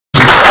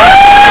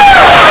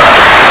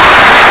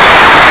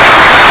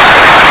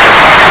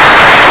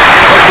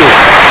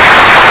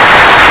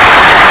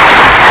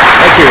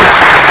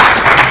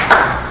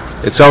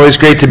It's always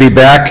great to be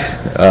back.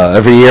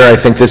 Every year, I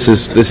think this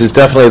is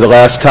definitely the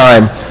last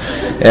time.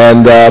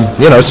 And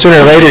sooner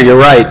or later, you're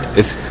right.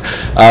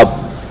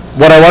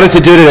 What I wanted to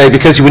do today,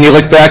 because when you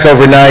look back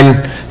over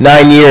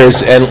nine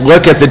years and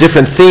look at the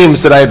different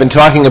themes that I have been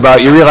talking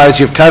about, you realize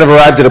you've kind of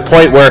arrived at a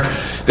point where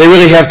they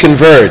really have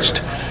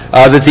converged.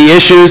 That the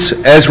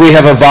issues, as we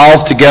have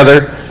evolved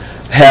together,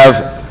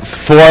 have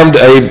formed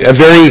a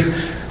very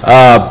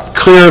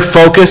clear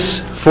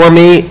focus for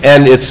me,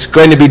 and it's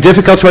going to be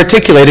difficult to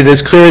articulate it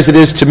as clear as it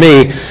is to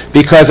me,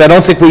 because I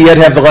don't think we yet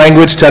have the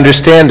language to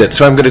understand it.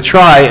 So I'm going to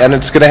try, and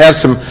it's going to have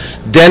some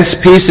dense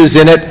pieces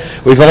in it.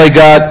 We've only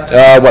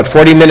got,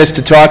 40 minutes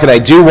to talk, and I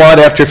do want,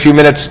 after a few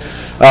minutes,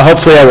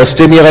 hopefully I will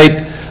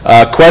stimulate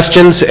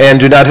questions, and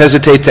do not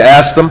hesitate to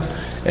ask them,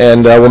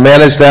 and we'll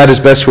manage that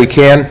as best we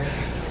can.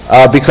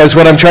 Because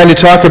what I'm trying to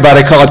talk about,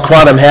 I call it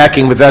quantum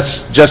hacking, but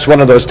that's just one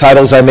of those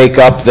titles I make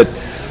up that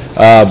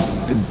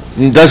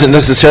doesn't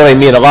necessarily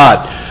mean a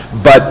lot.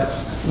 But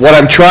what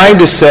I'm trying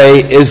to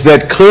say is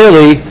that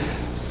clearly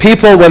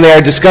people, when they are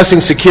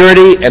discussing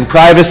security and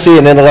privacy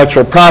and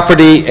intellectual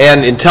property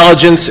and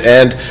intelligence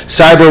and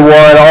cyber war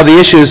and all the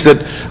issues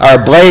that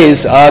are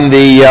ablaze on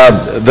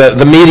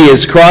the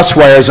media's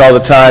crosswires all the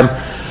time,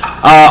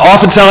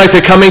 often sound like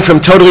they're coming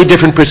from totally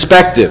different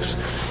perspectives.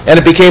 And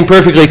it became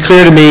perfectly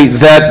clear to me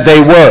that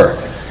they were.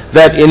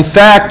 That in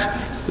fact,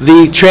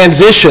 the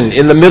transition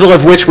in the middle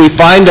of which we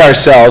find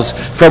ourselves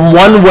from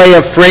one way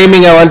of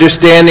framing our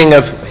understanding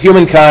of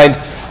humankind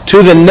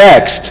to the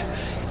next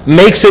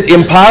makes it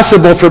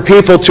impossible for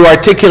people to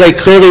articulate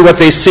clearly what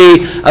they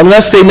see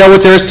unless they know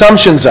what their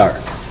assumptions are.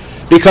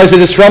 Because it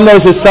is from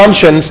those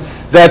assumptions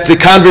that the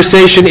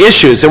conversation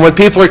issues. And when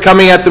people are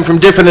coming at them from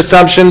different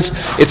assumptions,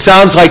 it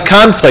sounds like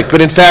conflict.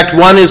 But in fact,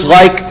 one is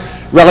like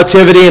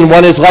relativity and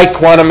one is like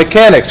quantum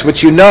mechanics,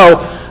 which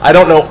I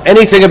don't know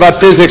anything about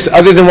physics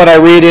other than what I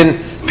read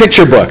in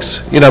picture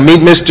books. Meet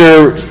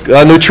Mr.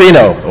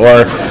 Neutrino,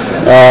 or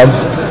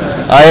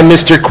I am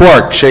Mr.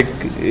 Quark,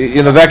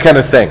 that kind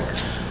of thing.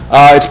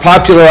 It's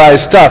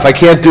popularized stuff. I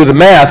can't do the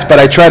math, but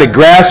I try to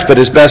grasp it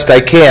as best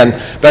I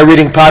can by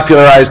reading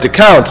popularized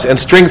accounts. And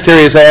string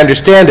theory, as I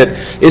understand it,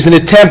 is an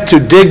attempt to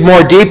dig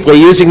more deeply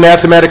using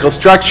mathematical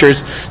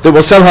structures that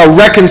will somehow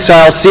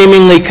reconcile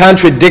seemingly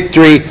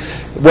contradictory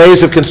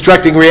ways of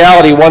constructing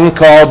reality, one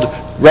called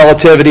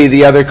relativity,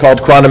 the other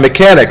called quantum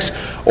mechanics.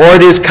 Or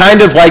it is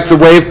kind of like the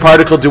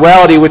wave-particle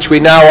duality, which we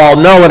now all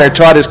know and are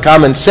taught as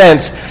common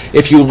sense.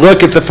 If you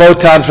look at the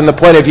photon from the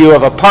point of view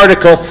of a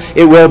particle,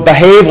 it will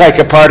behave like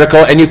a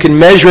particle, and you can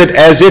measure it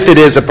as if it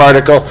is a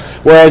particle,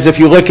 whereas if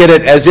you look at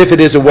it as if it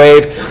is a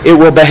wave, it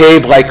will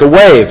behave like a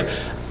wave.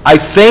 I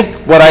think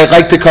what I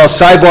like to call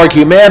cyborg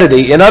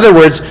humanity, in other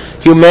words,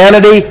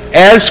 humanity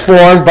as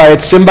formed by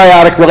its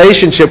symbiotic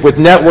relationship with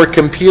network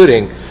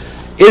computing,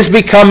 is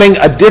becoming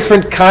a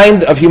different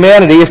kind of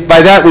humanity. If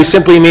by that we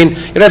simply mean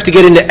you don't have to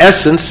get into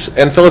essence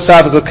and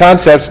philosophical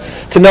concepts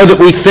to know that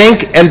we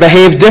think and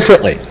behave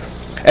differently.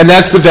 And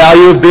that's the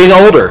value of being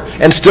older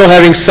and still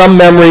having some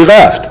memory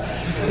left,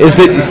 is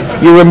that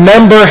you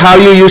remember how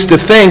you used to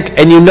think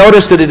and you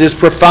notice that it is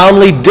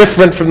profoundly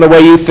different from the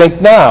way you think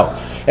now.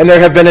 And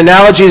there have been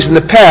analogies in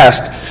the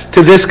past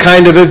to this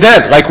kind of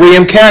event, like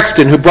William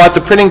Caxton, who brought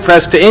the printing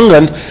press to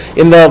England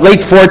in the late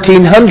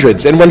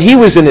 1400s. And when he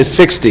was in his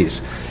 60s,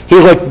 he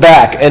looked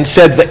back and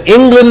said, "The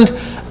England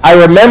I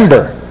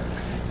remember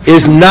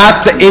is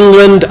not the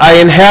England I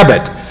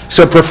inhabit.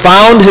 So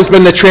profound has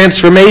been the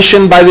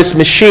transformation by this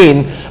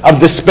machine of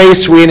the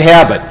space we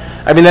inhabit."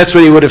 I mean, that's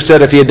what he would have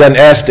said if he had done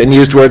est and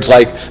used words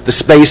like, "the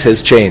space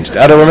has changed."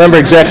 I don't remember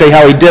exactly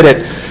how he did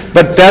it,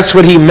 but that's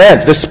what he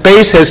meant. The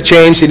space has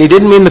changed, and he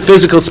didn't mean the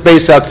physical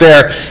space out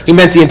there. He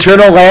meant the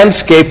internal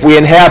landscape we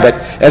inhabit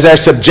as our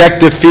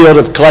subjective field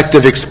of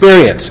collective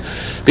experience.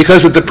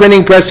 Because what the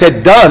printing press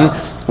had done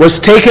was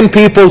taken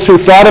peoples who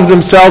thought of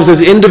themselves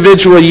as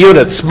individual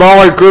units,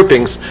 smaller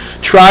groupings,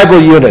 tribal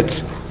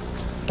units,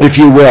 if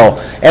you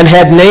will, and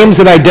had names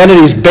and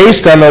identities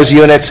based on those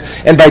units,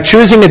 and by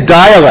choosing a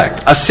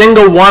dialect, a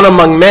single one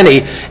among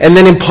many, and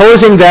then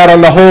imposing that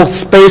on the whole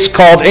space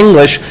called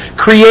English,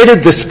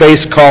 created the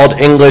space called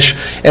English,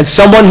 and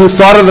someone who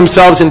thought of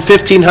themselves in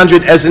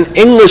 1500 as an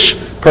English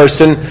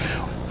person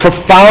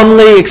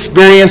profoundly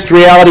experienced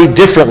reality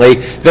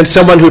differently than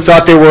someone who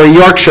thought they were a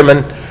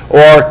Yorkshireman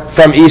or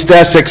from East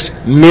Essex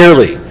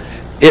merely.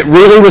 It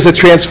really was a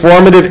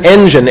transformative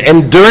engine,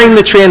 and during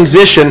the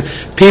transition,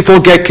 people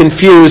get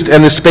confused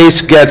and the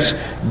space gets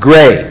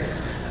gray.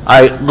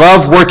 I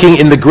love working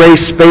in the gray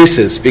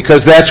spaces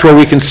because that's where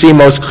we can see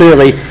most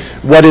clearly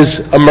what is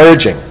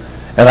emerging.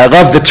 And I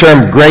love the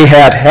term gray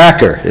hat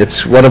hacker.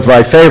 It's one of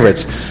my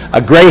favorites.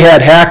 A gray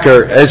hat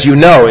hacker, as you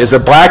know, is a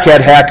black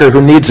hat hacker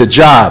who needs a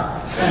job.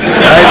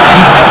 Right?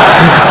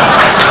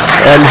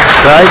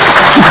 Right?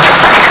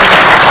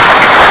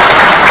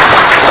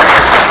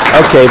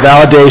 Okay,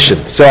 validation.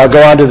 So I'll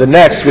go on to the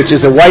next, which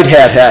is a white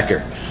hat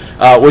hacker,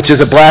 which is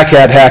a black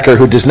hat hacker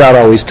who does not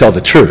always tell the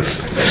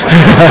truth.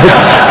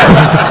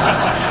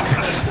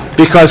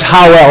 Because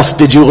how else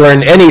did you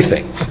learn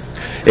anything?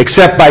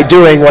 except by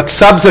doing what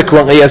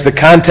subsequently, as the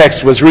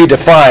context was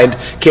redefined,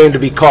 came to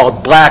be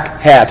called black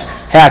hat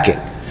hacking.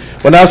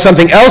 Well, now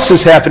something else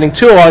is happening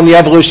too along the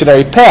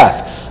evolutionary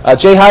path.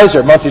 Jay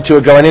Heiser, a month or two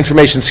ago on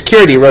information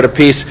security, wrote a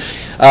piece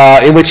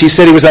in which he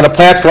said he was on a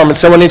platform and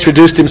someone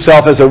introduced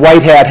himself as a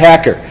white hat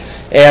hacker.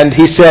 And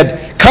he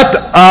said, cut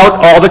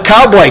out all the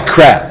cowboy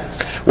crap.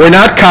 We're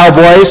not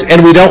cowboys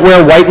and we don't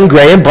wear white and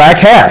gray and black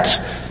hats.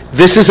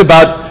 This is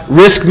about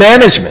risk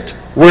management.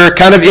 We're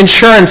kind of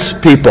insurance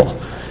people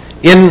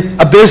in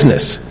a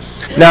business.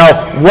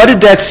 Now, what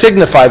did that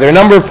signify? There are a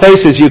number of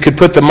places you could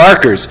put the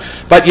markers.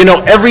 But, you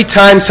know, every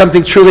time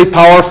something truly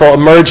powerful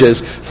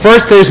emerges,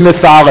 first there's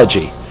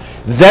mythology.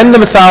 Then the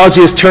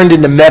mythology is turned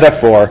into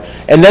metaphor.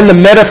 And then the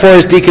metaphor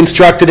is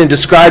deconstructed and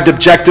described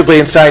objectively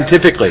and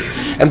scientifically.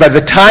 And by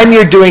the time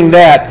you're doing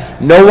that,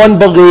 no one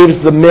believes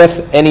the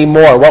myth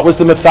anymore. What was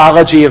the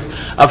mythology of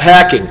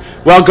hacking?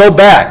 Well, go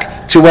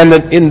back to when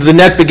the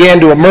net began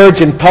to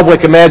emerge in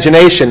public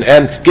imagination,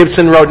 and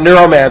Gibson wrote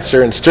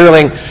Neuromancer, and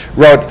Sterling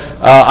wrote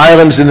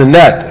Islands in the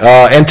Net,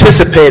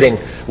 anticipating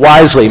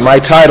wisely my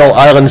title,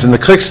 Islands in the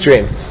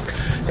Clickstream.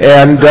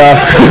 And,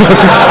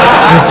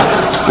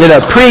 you know,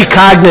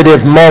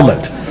 pre-cognitive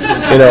moment.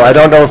 You know, I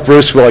don't know if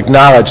Bruce will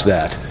acknowledge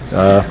that.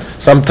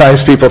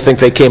 Sometimes people think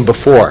they came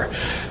before,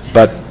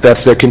 but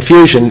that's their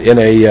confusion in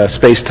a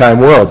space-time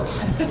world.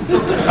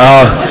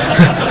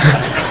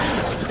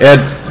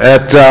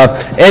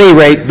 At any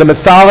rate, the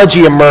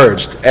mythology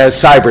emerged as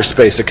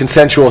cyberspace, a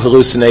consensual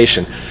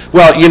hallucination.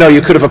 Well, you know,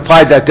 you could have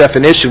applied that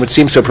definition, which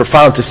seems so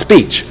profound, to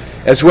speech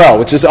as well,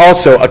 which is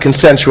also a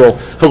consensual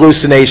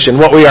hallucination.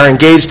 What we are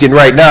engaged in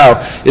right now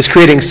is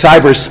creating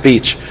cyber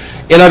speech.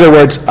 In other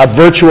words, a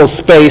virtual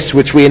space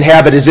which we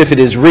inhabit as if it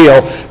is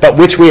real, but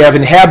which we have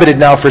inhabited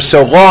now for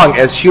so long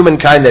as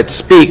humankind that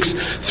speaks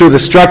through the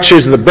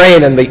structures of the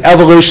brain and the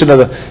evolution of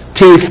the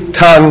teeth,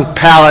 tongue,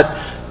 palate,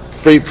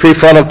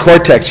 prefrontal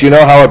cortex. You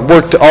know how it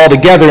worked all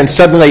together, and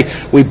suddenly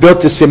we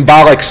built a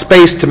symbolic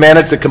space to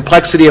manage the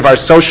complexity of our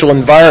social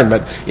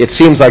environment. It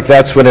seems like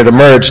that's when it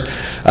emerged,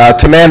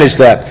 to manage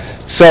that.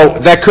 So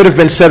that could have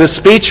been said of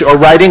speech or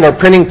writing or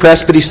printing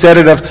press, but he said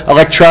it of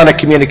electronic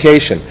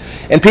communication.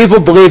 And people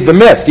believe the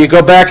myth. You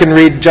go back and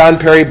read John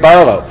Perry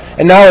Barlow,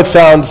 and now it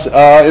sounds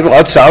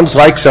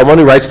like someone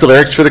who writes the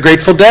lyrics for the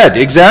Grateful Dead,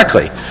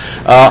 exactly,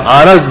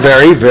 on a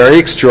very, very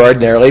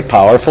extraordinarily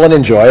powerful and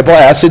enjoyable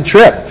acid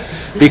trip,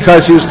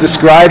 because he was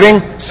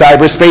describing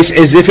cyberspace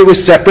as if it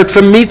was separate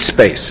from meat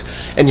space.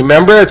 And you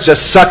remember, it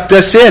just sucked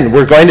us in.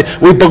 We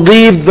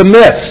believed the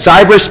myth.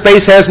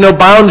 Cyberspace has no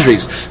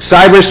boundaries.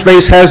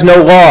 Cyberspace has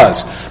no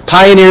laws.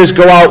 Pioneers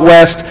go out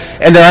west,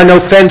 and there are no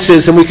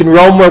fences, and we can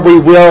roam where we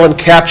will and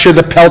capture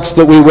the pelts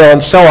that we will,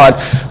 and so on.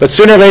 But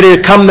sooner or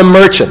later come the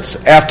merchants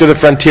after the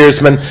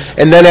frontiersmen,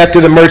 and then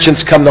after the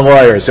merchants come the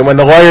lawyers. And when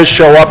the lawyers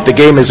show up, the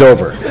game is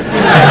over.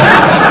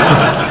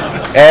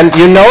 And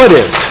you know it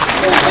is.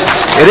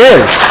 It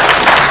is.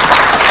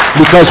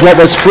 Because what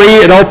was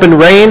free and open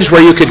range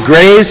where you could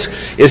graze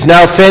is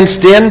now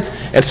fenced in,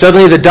 and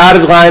suddenly the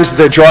dotted lines that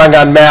they're drawing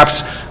on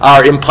maps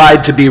are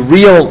implied to be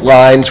real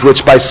lines,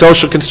 which by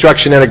social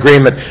construction and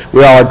agreement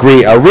we all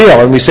agree are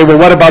real. And we say, well,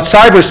 what about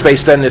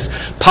cyberspace then, this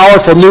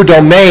powerful new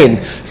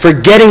domain,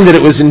 forgetting that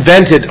it was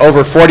invented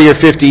over 40 or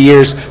 50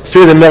 years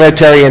through the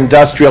military,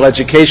 industrial,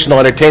 educational,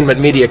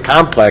 entertainment, media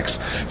complex,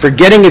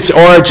 forgetting its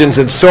origins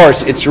and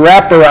source, its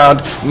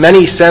wraparound,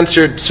 many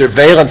censored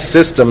surveillance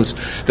systems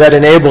that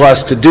enable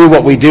us to do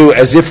what we do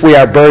as if we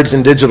are birds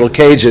in digital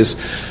cages.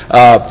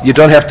 You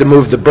don't have to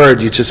move the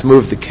bird, you just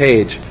move the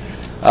cage.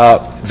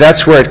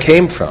 That's where it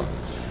came from.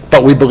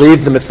 But we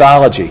believe the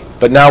mythology.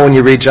 But now when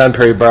you read John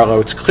Perry Barlow,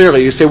 it's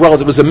clearly, you say, well,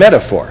 it was a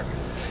metaphor.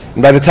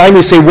 And by the time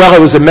you say, well,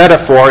 it was a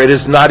metaphor, it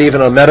is not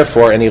even a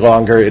metaphor any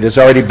longer. It is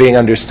already being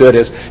understood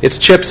as it's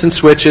chips and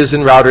switches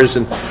and routers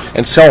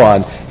and so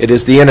on. It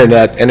is the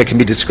internet, and it can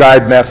be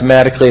described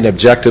mathematically and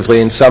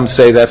objectively, and some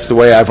say that's the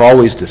way I've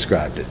always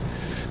described it.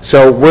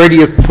 So where do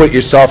you put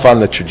yourself on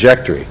the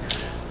trajectory?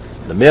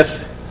 The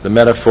myth, the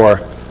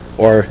metaphor,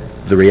 or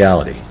the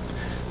reality?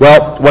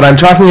 Well, what I'm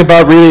talking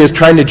about really is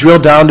trying to drill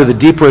down to the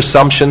deeper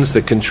assumptions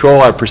that control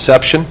our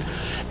perception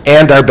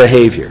and our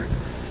behavior.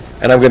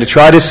 And I'm going to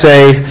try to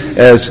say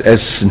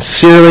as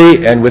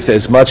sincerely and with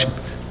as much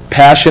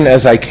passion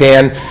as I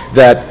can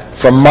that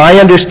from my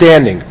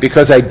understanding,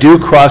 because I do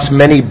cross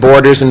many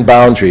borders and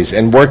boundaries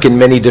and work in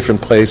many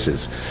different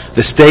places,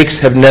 the stakes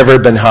have never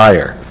been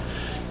higher.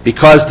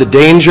 Because the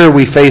danger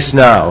we face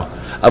now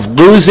of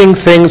losing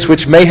things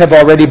which may have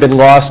already been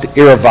lost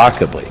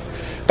irrevocably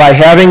by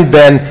having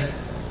been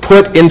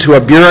put into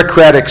a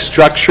bureaucratic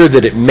structure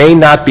that it may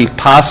not be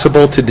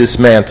possible to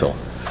dismantle,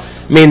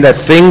 mean that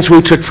things we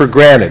took for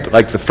granted,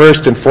 like the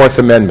First and Fourth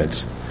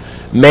Amendments,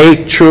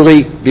 may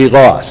truly be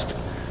lost.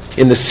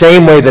 In the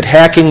same way that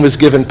hacking was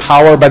given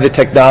power by the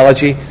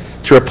technology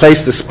to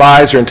replace the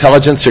spies or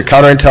intelligence or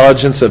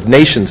counterintelligence of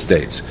nation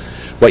states,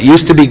 What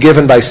used to be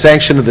given by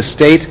sanction of the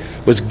state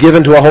was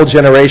given to a whole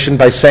generation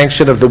by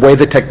sanction of the way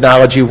the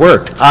technology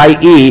worked,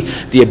 i.e.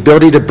 the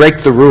ability to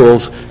break the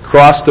rules,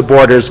 cross the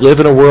borders, live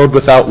in a world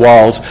without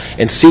walls,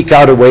 and seek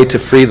out a way to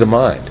free the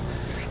mind.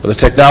 Well, the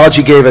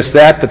technology gave us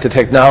that, but the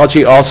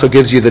technology also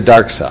gives you the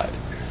dark side.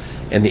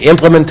 And the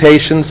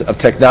implementations of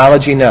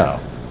technology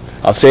now,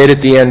 I'll say it at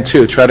the end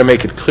too, try to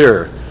make it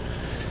clearer.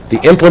 The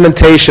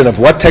implementation of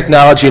what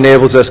technology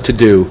enables us to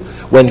do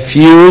when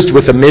fused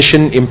with a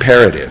mission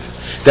imperative,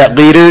 that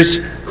leaders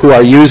who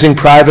are using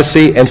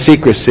privacy and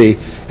secrecy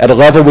at a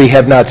level we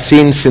have not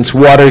seen since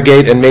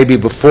Watergate and maybe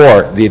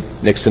before the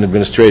Nixon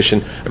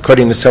administration,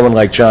 according to someone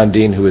like John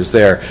Dean who is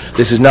there.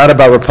 This is not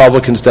about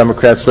Republicans,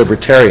 Democrats,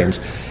 Libertarians.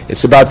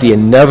 It's about the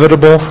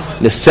inevitable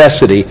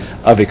necessity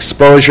of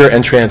exposure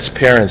and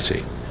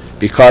transparency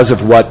because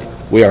of what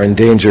we are in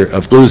danger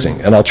of losing.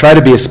 And I'll try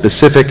to be as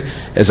specific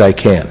as I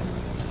can.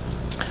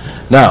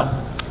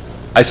 Now,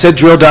 I said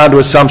drill down to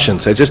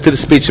assumptions. I just did a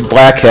speech at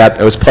Black Hat.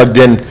 I was plugged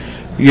in.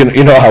 You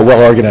know how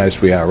well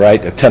organized we are,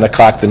 right? At 10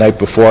 o'clock the night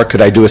before, could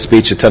I do a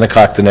speech at 10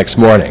 o'clock the next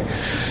morning?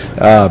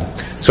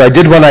 So I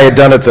did one I had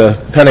done at the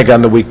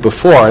Pentagon the week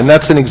before, and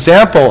that's an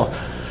example,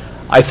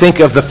 I think,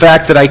 of the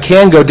fact that I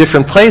can go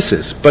different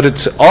places. But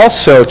it's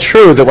also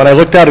true that when I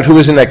looked out at who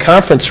was in that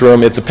conference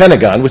room at the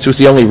Pentagon, which was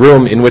the only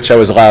room in which I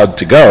was allowed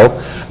to go,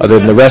 other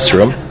than the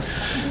restroom,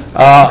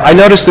 I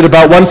noticed that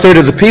about 1/3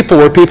 of the people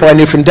were people I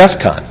knew from DEF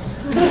CON.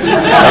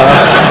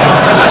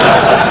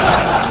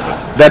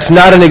 That's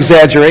not an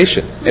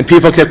exaggeration. And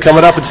people kept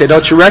coming up and saying,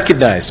 don't you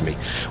recognize me?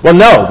 Well,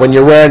 no. When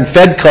you're wearing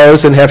Fed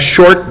clothes and have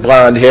short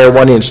blonde hair,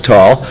 1 inch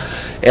tall,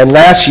 and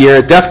last year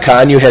at DEF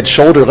CON you had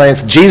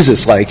shoulder-length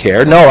Jesus-like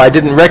hair, no, I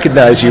didn't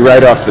recognize you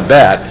right off the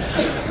bat.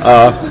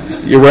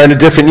 You're wearing a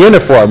different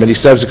uniform. And he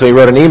subsequently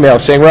wrote an email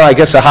saying, well, I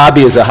guess a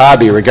hobby is a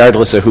hobby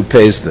regardless of who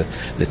pays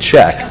the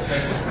check.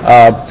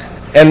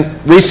 And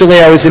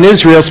recently I was in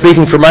Israel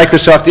speaking for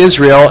Microsoft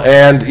Israel,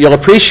 and you'll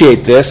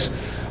appreciate this.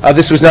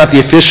 This was not the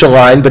official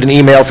line, but an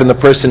email from the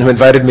person who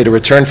invited me to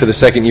return for the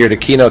second year to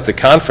keynote the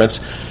conference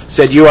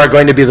said, you are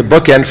going to be the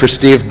bookend for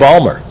Steve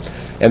Ballmer.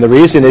 And the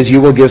reason is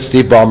you will give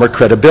Steve Ballmer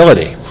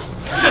credibility.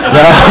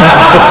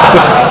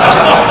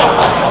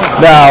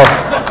 Now,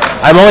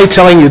 I'm only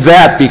telling you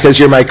that because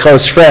you're my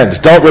close friends.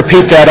 Don't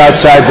repeat that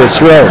outside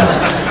this room.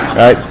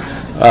 Right?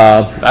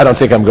 I don't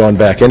think I'm going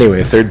back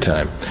anyway a third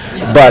time.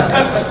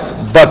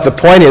 But the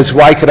point is,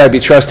 why could I be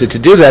trusted to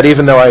do that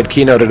even though I had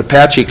keynoted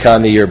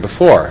ApacheCon the year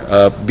before?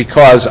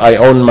 Because I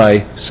own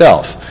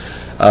myself.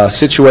 A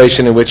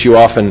situation in which you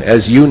often,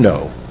 as you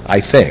know,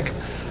 I think,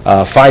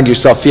 find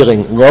yourself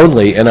feeling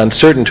lonely and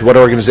uncertain to what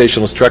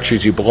organizational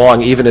structures you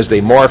belong, even as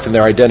they morph and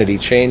their identity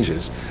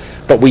changes.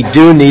 But we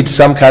do need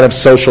some kind of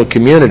social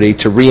community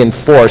to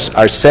reinforce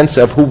our sense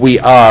of who we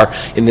are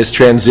in this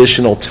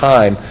transitional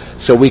time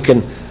so we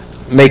can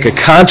make a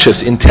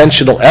conscious,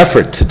 intentional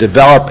effort to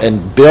develop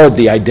and build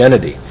the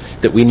identity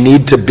that we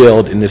need to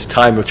build in this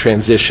time of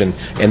transition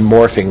and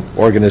morphing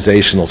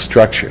organizational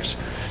structures.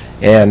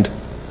 And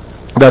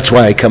that's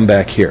why I come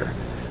back here.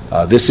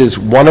 This is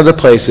one of the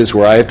places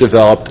where I have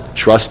developed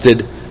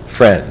trusted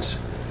friends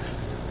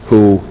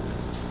who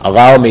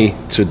allow me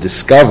to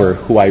discover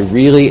who I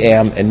really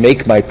am and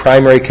make my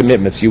primary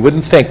commitments. You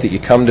wouldn't think that you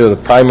come to the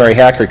primary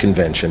hacker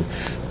convention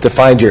to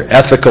find your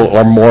ethical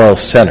or moral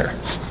center.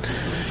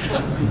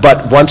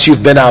 But once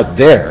you've been out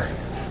there,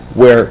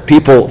 where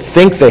people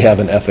think they have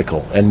an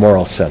ethical and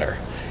moral center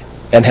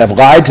and have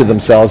lied to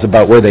themselves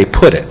about where they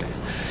put it,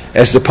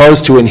 as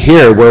opposed to in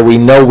here where we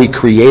know we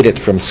create it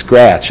from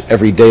scratch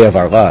every day of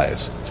our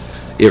lives,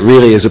 it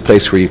really is a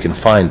place where you can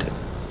find it.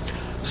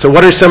 So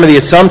what are some of the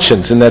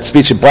assumptions? In that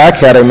speech at Black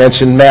Hat, I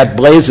mentioned Matt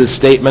Blaze's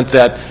statement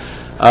that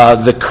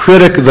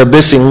the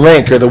missing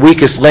link or the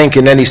weakest link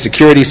in any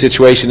security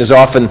situation is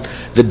often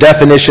the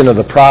definition of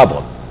the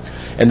problem.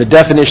 And the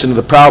definition of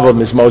the problem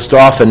is most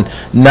often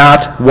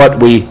not what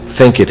we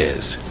think it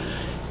is.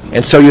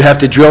 And so you have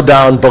to drill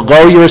down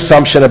below your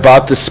assumption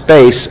about the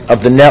space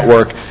of the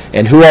network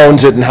and who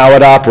owns it and how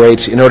it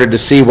operates in order to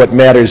see what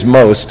matters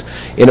most,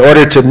 in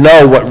order to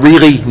know what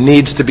really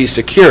needs to be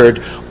secured,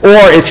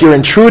 or if you're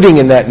intruding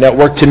in that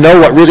network, to know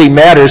what really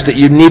matters that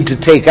you need to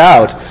take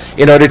out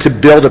in order to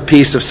build a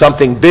piece of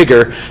something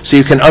bigger so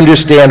you can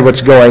understand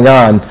what's going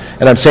on.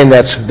 And I'm saying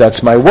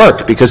that's my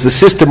work, because the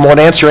system won't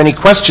answer any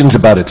questions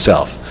about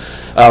itself.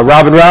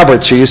 Robin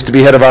Roberts, who used to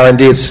be head of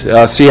R&D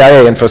at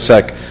CIA,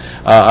 InfoSec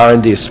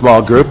R&D, a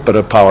small group but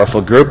a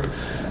powerful group,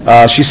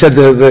 she said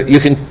that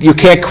you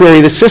can't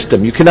query the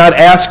system. You cannot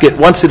ask it,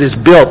 once it is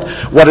built,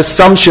 what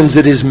assumptions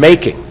it is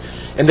making.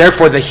 And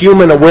therefore the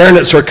human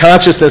awareness or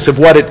consciousness of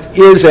what it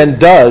is and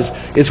does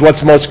is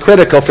what's most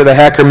critical for the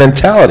hacker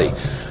mentality.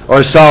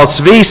 Or Sal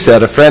Svi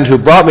said, a friend who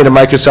brought me to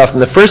Microsoft in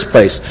the first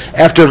place,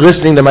 after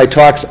listening to my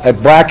talks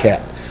at Black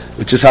Hat,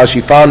 which is how she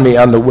found me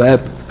on the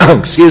web,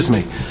 excuse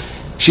me.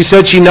 She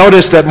said she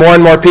noticed that more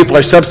and more people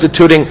are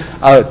substituting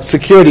a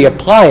security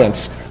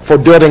appliance for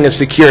building a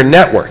secure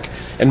network.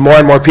 And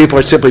more people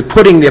are simply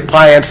putting the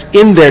appliance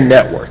in their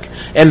network.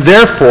 And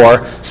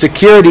therefore,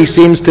 security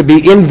seems to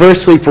be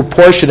inversely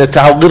proportionate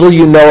to how little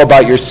you know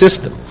about your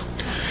system.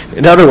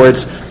 In other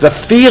words, the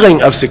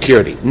feeling of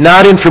security,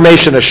 not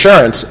information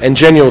assurance and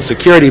genuine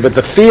security, but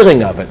the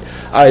feeling of it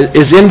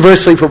is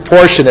inversely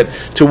proportionate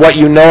to what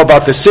you know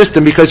about the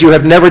system, because you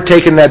have never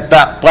taken that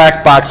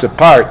black box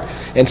apart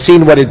and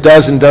seen what it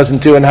does and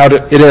doesn't do and how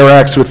it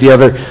interacts with the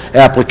other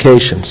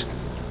applications.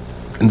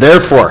 And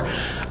therefore,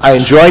 I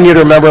enjoin you to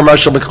remember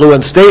Marshall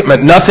McLuhan's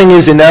statement, nothing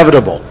is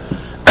inevitable.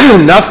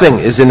 Nothing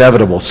is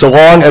inevitable so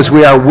long as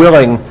we are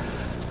willing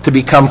to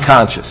become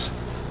conscious.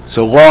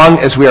 So long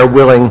as we are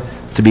willing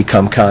to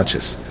become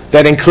conscious.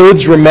 That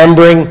includes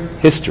remembering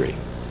history.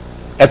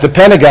 At the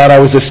Pentagon, I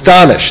was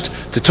astonished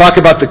to talk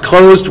about the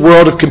closed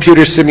world of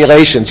computer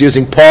simulations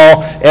using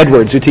Paul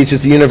Edwards, who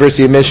teaches the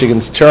University of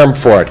Michigan's term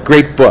for it.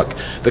 Great book,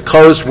 The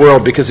Closed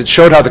World, because it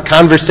showed how the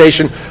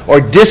conversation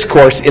or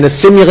discourse in a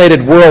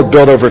simulated world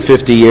built over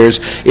 50 years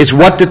is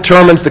what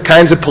determines the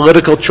kinds of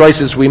political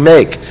choices we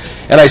make.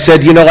 And I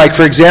said, you know, like,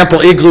 for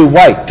example, Igloo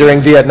White during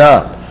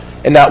Vietnam.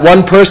 And not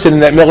one person in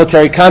that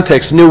military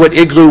context knew what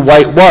Igloo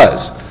White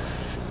was.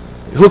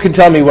 Who can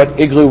tell me what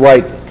Igloo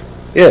White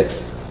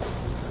is?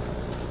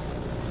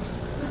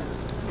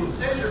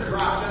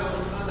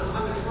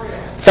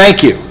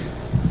 Thank you.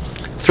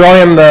 Throw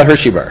him the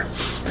Hershey bar.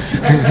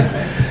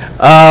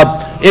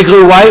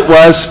 Igloo White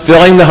was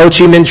filling the Ho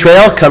Chi Minh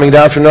Trail, coming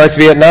down from North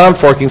Vietnam,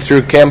 forking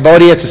through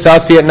Cambodia to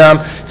South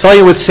Vietnam, filling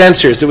it with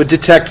sensors that would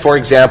detect, for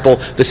example,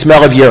 the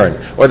smell of urine,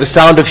 or the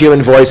sound of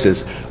human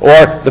voices,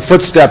 or the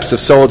footsteps of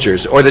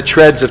soldiers, or the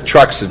treads of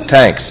trucks and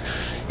tanks.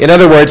 In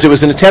other words, it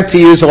was an attempt to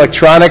use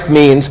electronic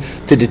means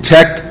to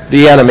detect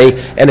the enemy,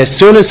 and as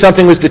soon as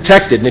something was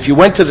detected, and if you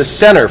went to the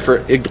center for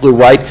Igloo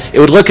White, it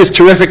would look as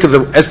terrific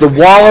as the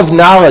wall of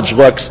knowledge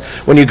looks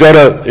when you go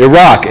to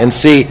Iraq and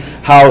see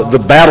how the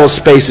battle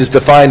space is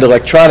defined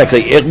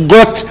electronically. It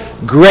looked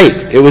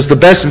great. It was the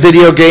best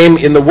video game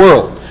in the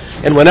world.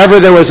 And whenever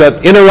there was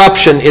an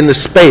interruption in the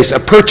space, a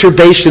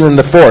perturbation in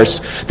the force,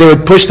 they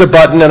would push the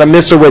button and a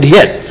missile would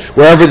hit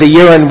wherever the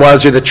urine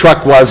was or the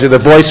truck was or the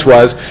voice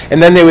was,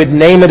 and then they would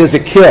name it as a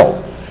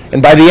kill.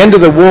 And by the end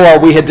of the war,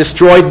 we had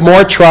destroyed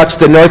more trucks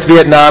than North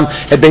Vietnam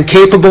had been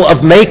capable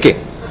of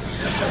making.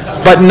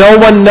 But no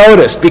one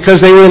noticed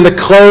because they were in the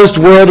closed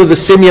world of the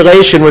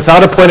simulation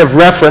without a point of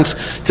reference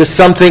to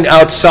something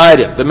outside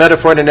it. The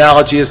metaphor and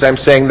analogy is I'm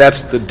saying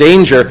that's the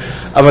danger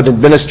of an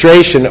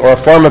administration or a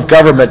form of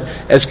government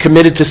as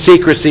committed to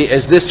secrecy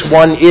as this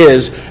one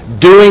is,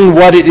 doing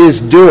what it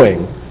is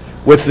doing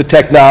with the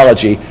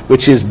technology,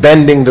 which is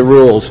bending the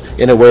rules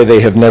in a way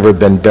they have never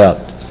been bent.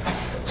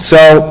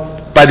 So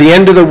by the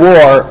end of the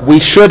war, we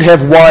should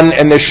have won,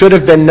 and there should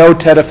have been no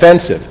Tet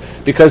Offensive,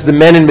 because the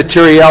men and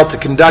materiel to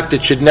conduct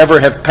it should never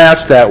have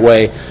passed that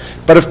way.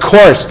 But of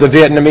course, the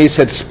Vietnamese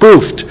had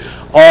spoofed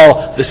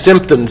all the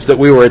symptoms that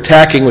we were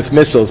attacking with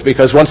missiles,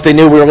 because once they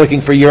knew we were looking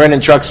for urine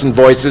and trucks and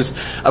voices,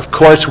 of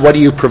course, what do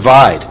you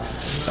provide?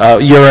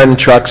 Urine,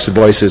 trucks,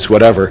 voices,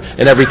 whatever.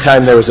 And every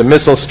time there was a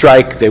missile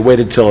strike, they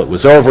waited till it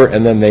was over,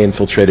 and then they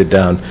infiltrated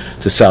down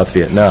to South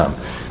Vietnam.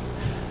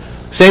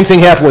 Same thing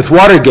happened with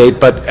Watergate,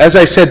 but as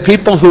I said,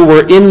 people who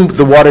were in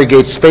the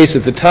Watergate space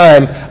at the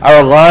time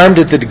are alarmed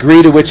at the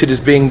degree to which it is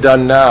being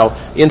done now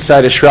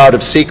inside a shroud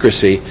of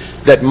secrecy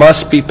that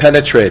must be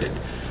penetrated.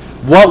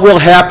 What will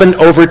happen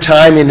over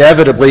time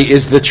inevitably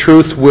is the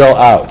truth will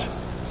out.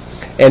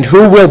 And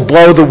who will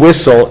blow the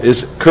whistle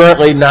is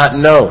currently not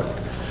known.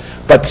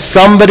 But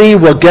somebody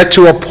will get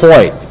to a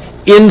point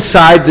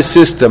inside the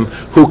system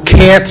who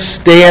can't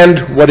stand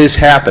what is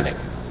happening.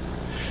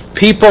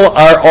 People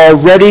are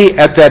already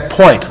at that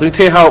point. Let me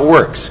tell you how it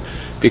works,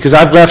 because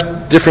I've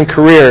left different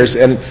careers,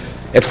 and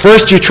at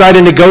first you try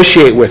to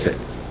negotiate with it.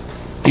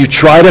 You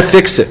try to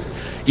fix it.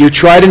 You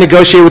try to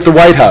negotiate with the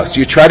White House.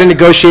 You try to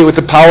negotiate with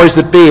the powers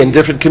that be in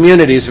different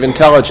communities of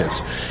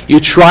intelligence. You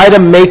try to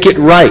make it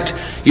right.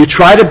 You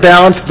try to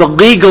balance the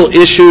legal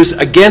issues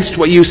against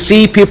what you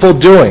see people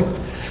doing.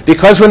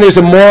 Because when there's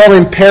a moral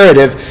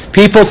imperative,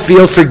 people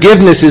feel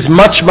forgiveness is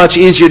much, much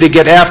easier to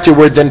get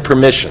afterward than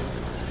permission.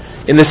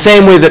 In the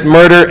same way that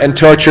murder and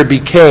torture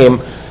became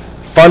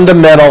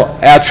fundamental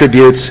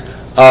attributes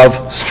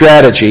of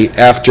strategy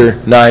after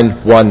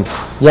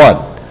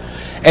 9/11.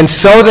 And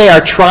so they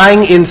are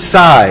trying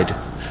inside,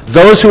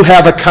 those who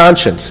have a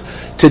conscience,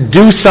 to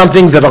do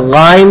something that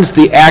aligns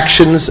the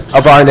actions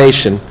of our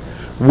nation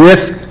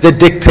with the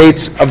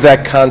dictates of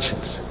that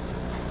conscience.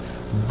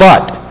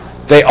 But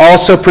they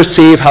also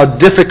perceive how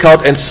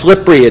difficult and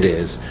slippery it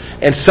is,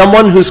 and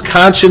someone whose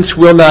conscience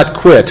will not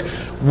quit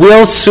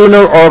will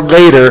sooner or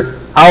later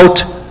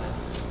out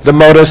the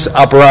modus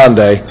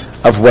operandi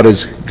of what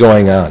is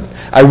going on.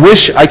 I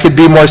wish I could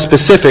be more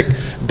specific,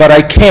 but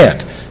I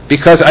can't,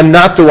 because I'm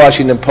not the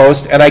Washington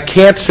Post, and I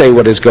can't say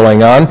what is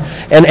going on,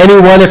 and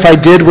anyone, if I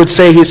did, would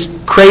say he's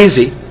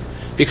crazy,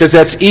 because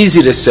that's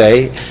easy to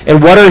say,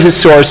 and what are his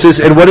sources,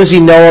 and what does he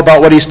know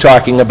about what he's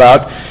talking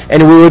about,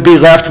 and we would be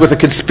left with a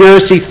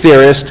conspiracy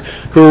theorist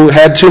who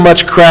had too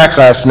much crack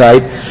last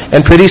night,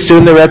 and pretty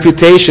soon the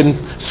reputation,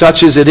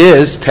 such as it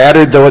is,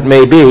 tattered though it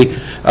may be,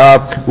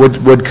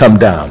 would come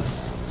down.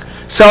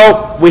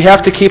 So we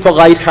have to keep a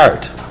light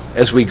heart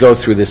as we go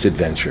through this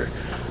adventure.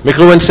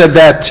 McLuhan said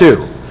that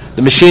too.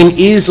 The machine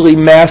easily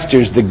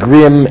masters the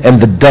grim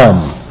and the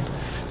dumb.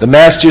 The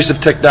masters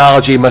of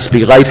technology must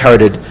be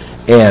lighthearted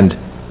and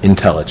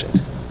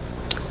intelligent.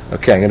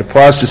 Okay, I'm going to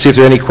pause to see if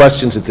there are any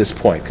questions at this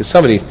point, because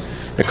somebody in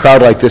a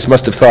crowd like this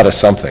must have thought of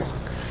something.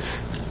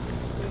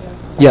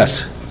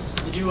 Yes?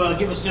 Did you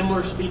give a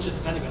similar speech at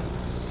the Pentagon?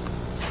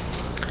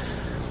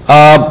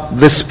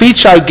 The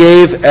speech I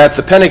gave at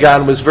the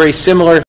Pentagon was very similar